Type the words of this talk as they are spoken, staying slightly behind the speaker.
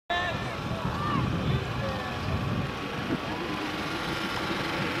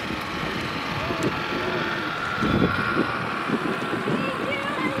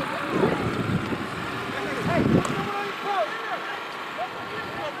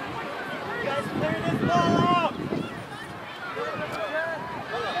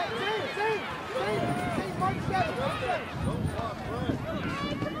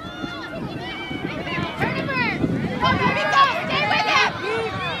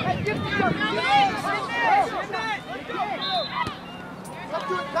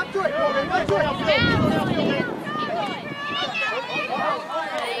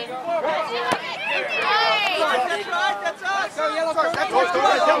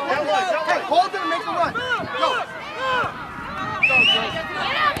Hold it and make a run. Go.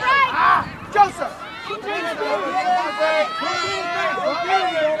 Joseph.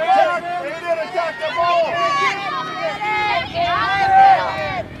 Attack the ball.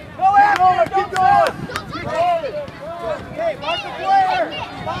 Go after it. Keep going. Hey, mark the player.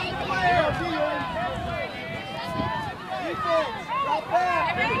 Find the player. Defense. Drop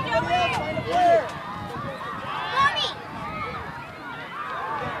back. Everybody else, find the player.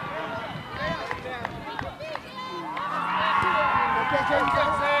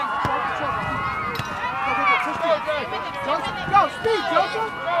 Go, speed,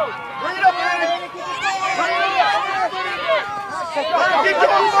 Joseph! Bring it up, Andy! Bring it up! Keep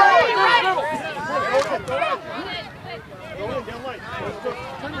going forward!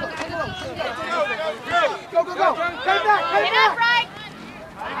 Go, go, go! Get back, get back!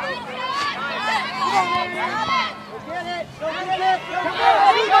 Get it! Go get it! Come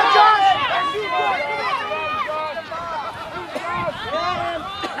on, Josh!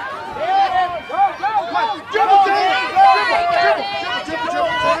 Dribble,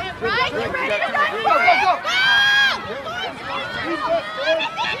 right, you're ready to run for it! Go!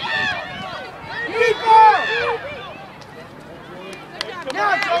 Keeper!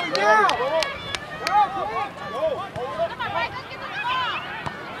 Now, Joey, now!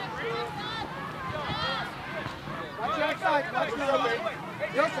 Watch your outside, watch your outside.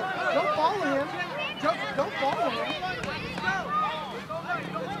 Joseph, don't follow him. Joseph, don't follow him.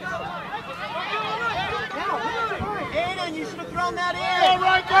 Aiden, you should have thrown that in. Go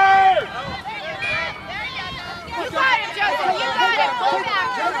right there! You got it, Joseph. You got it. Pull back.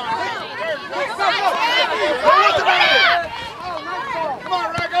 Oh, nice ball. Come on,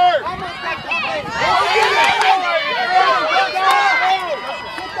 Riker! Almost got caught.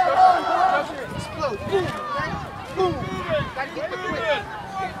 Explode. Boom. Boom. Gotta get the quick.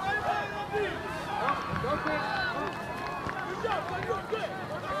 Go quick.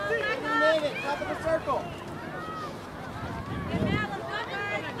 Made it. Top of the circle.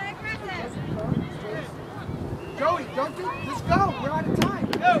 Joey, don't do it. Just go. We're out of time.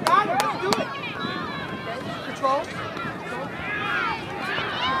 Go. Got it. Let's do it. Okay. Control.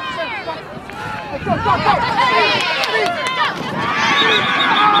 Go, go, go.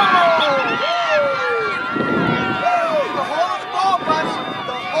 The hole of the ball, buddy.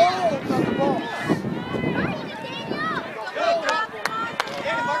 The hole of the ball.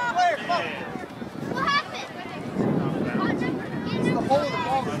 Andy, mark the player. Come on. What happened? It's the hole of the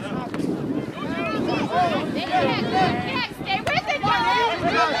ball. Stay with it, Joey.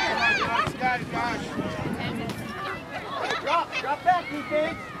 Drop back,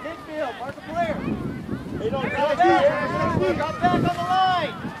 defense. Midfield, mark the player. Hey, don't Drop back on the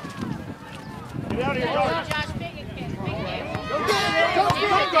line. Get out of here, Josh. Josh, big kid. Big kid. Go get it. Go get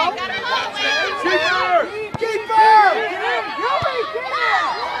it. Go. Keeper! Keeper! Joey, get it.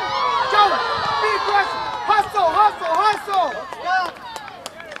 Joey, be aggressive. Hustle, hustle, hustle.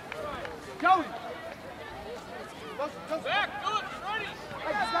 Joey. Back, do it, ready!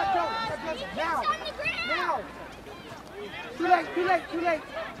 Hey, stop Joey. Now. Now. Too late, too late, too late.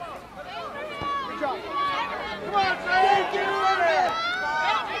 Good job. Come on, Trey. Get it.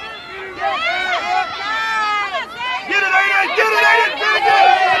 Get it, Aiden! Get it, Aiden! Take it!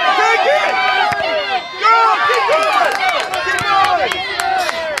 Take it! Go! Keep going! Keep going!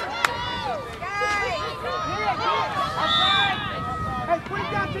 Hey, put it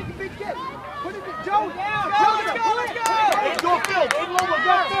down, take a big kick. Put it down. Joe, down. Let's go, let's go. Let's go, Phil. Go,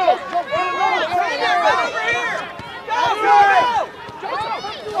 Phil.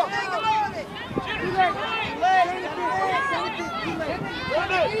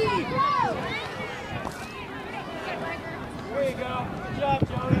 There you go. Good job,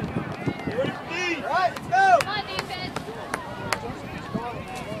 Joey. Get ready for D. All right, let's go. Come on, defense.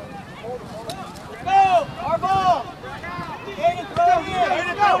 Let's go. Our ball. Aiden, throw it in.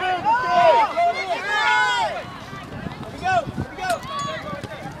 Aiden, throw it in. Here we go. Here we go.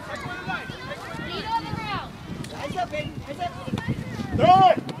 Lead on the round. Nice up, Aiden. Nice up. Throw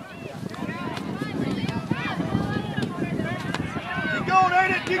it. Keep going,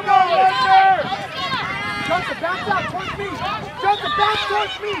 Aiden. Keep going right there. Joseph, bounce out towards me. Joseph, bounce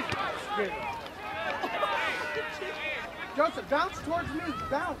towards me. Joseph, bounce towards me.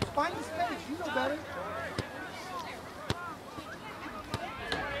 Bounce. Find the space. You know better.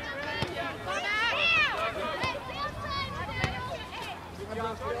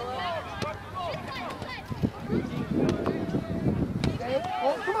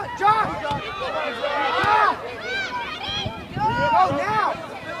 Oh, come on, Josh! Go now!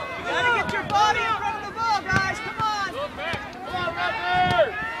 You gotta get your body in front of the ball, guys. Come on! Come on, Raptor!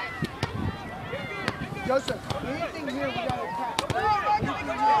 Joseph, anything here we gotta attack.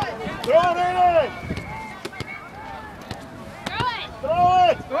 Throw it in! Throw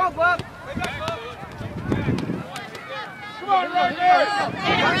it! Throw it, Buck! Come on, Raptor! Go,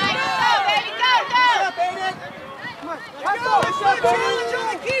 baby, go, go! Come on, Let's go! Let's go! Challenge on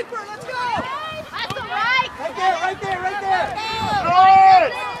the keeper! Let's go! Hustle, right? right there, right there, right there! Throw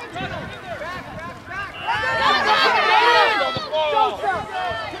it! Joseph!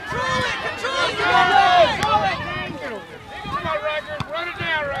 Control it! Control it! Come on, Raptor! Run it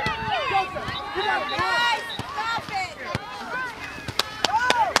down, Raptor! Joseph! Get out of the way! Stop it!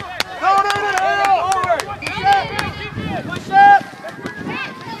 Throw it in the hill! Forward! Push up!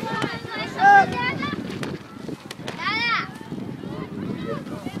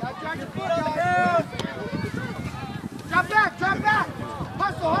 Drag your foot on the ground! Drop back, drop back!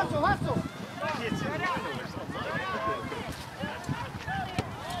 Hustle, hustle, hustle!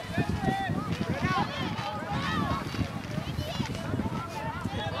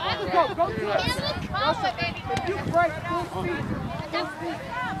 Go to it! Joseph, if you break full speed, full speed.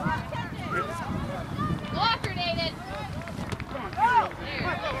 Block her, David.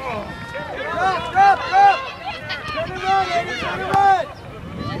 Drop, drop, drop! Turn and run, Aiden, turn and run!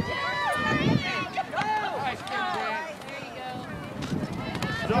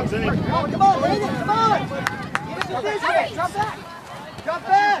 Jumps in. Come on, Aiden, come on! Get in position, drop back! Drop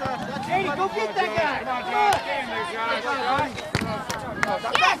back! Aiden, go get that guy! Come on! Drop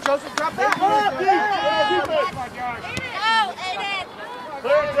back, Joseph, drop back! Come on, keep it! Go, Aiden.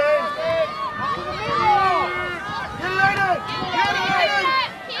 Clear it, Dave. Get it, Aiden! Get it, Aiden!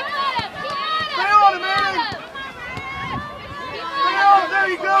 Keep on him, keep on him. Stay on him, Aiden! Stay on, there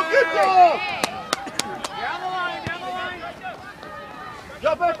you go, good ball! Down the line, down the line.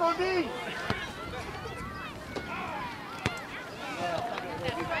 Drop back on D!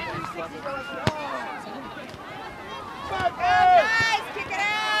 Guys, kick it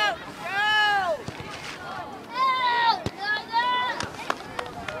out. Go.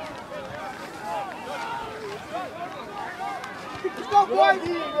 Let's go, boys!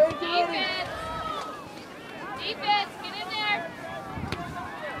 Defense. Defense, get in there.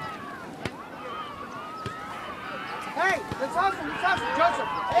 Hey, let's hustle, Joseph!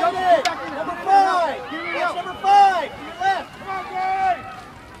 Aiden, Joseph, get back in there. number 5. Give me That's out. number 5. To your left. Come on, Dave!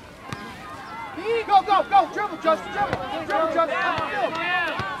 Go, go, go! Dribble, Joseph, dribble! Dribble, Joseph! Up the field.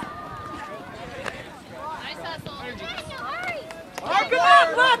 Nice hustle. Mark him up!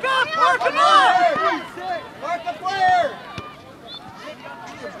 Mark up! Mark him up! Mark the player!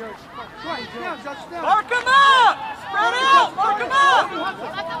 Come on, down, Joseph, down. Mark him up! Spread out! Mark him up! Up the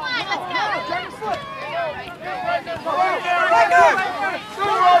line, let's go. Drag your foot! Go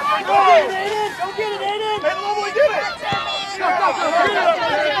get it, Aiden! Go get it, Aiden! Hey, Lovely, get it! Go, go, go!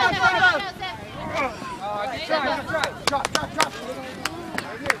 Drop. Drop, drop, drop!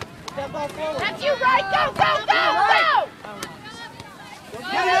 That's you, right? Go, go, go, go!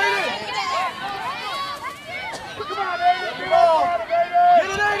 Get it, Aiden! Come on, Aiden! Get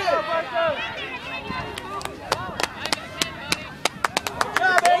it, Aiden! Good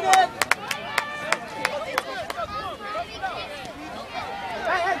job, Aiden!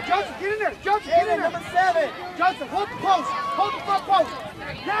 Hey, Joseph, get in there! Joseph, get in Aiden, there! number 7. Joseph, hold the post! Hold the front post!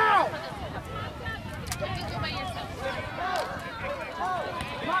 Now! Just go by yourself.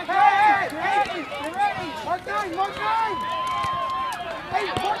 Hey, you ready? Mark 9, Mark 9! Hey,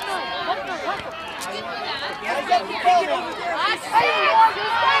 Mark 9, hustle! Gotta get the ball over there.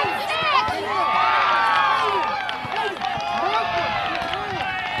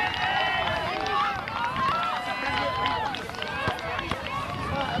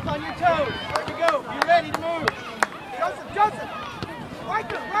 Up on your toes. There you go. You ready to move? Joseph! Right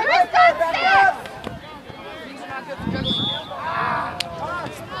there, right there! Back up!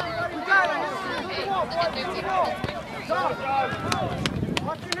 You got it. Look at the wall, boy. Look at the wall. Go.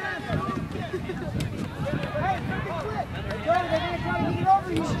 Watch your hands. Hey, make it quick. They're going to try to get it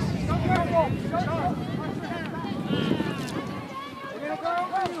over you. Don't careful. Watch your hands. They're going to go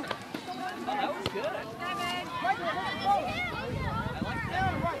over you. That was good. Right there, let's go.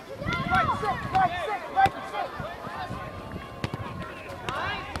 Down, right. Right, sit, right, sit, right, sit.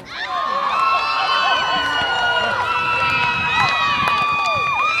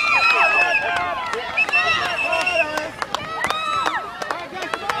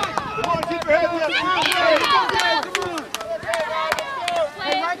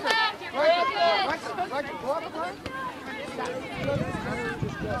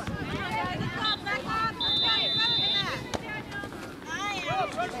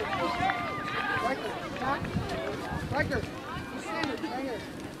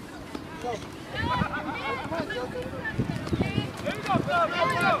 Hey,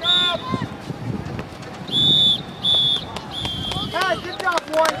 good job,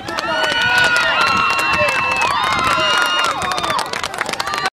 boys. Good job.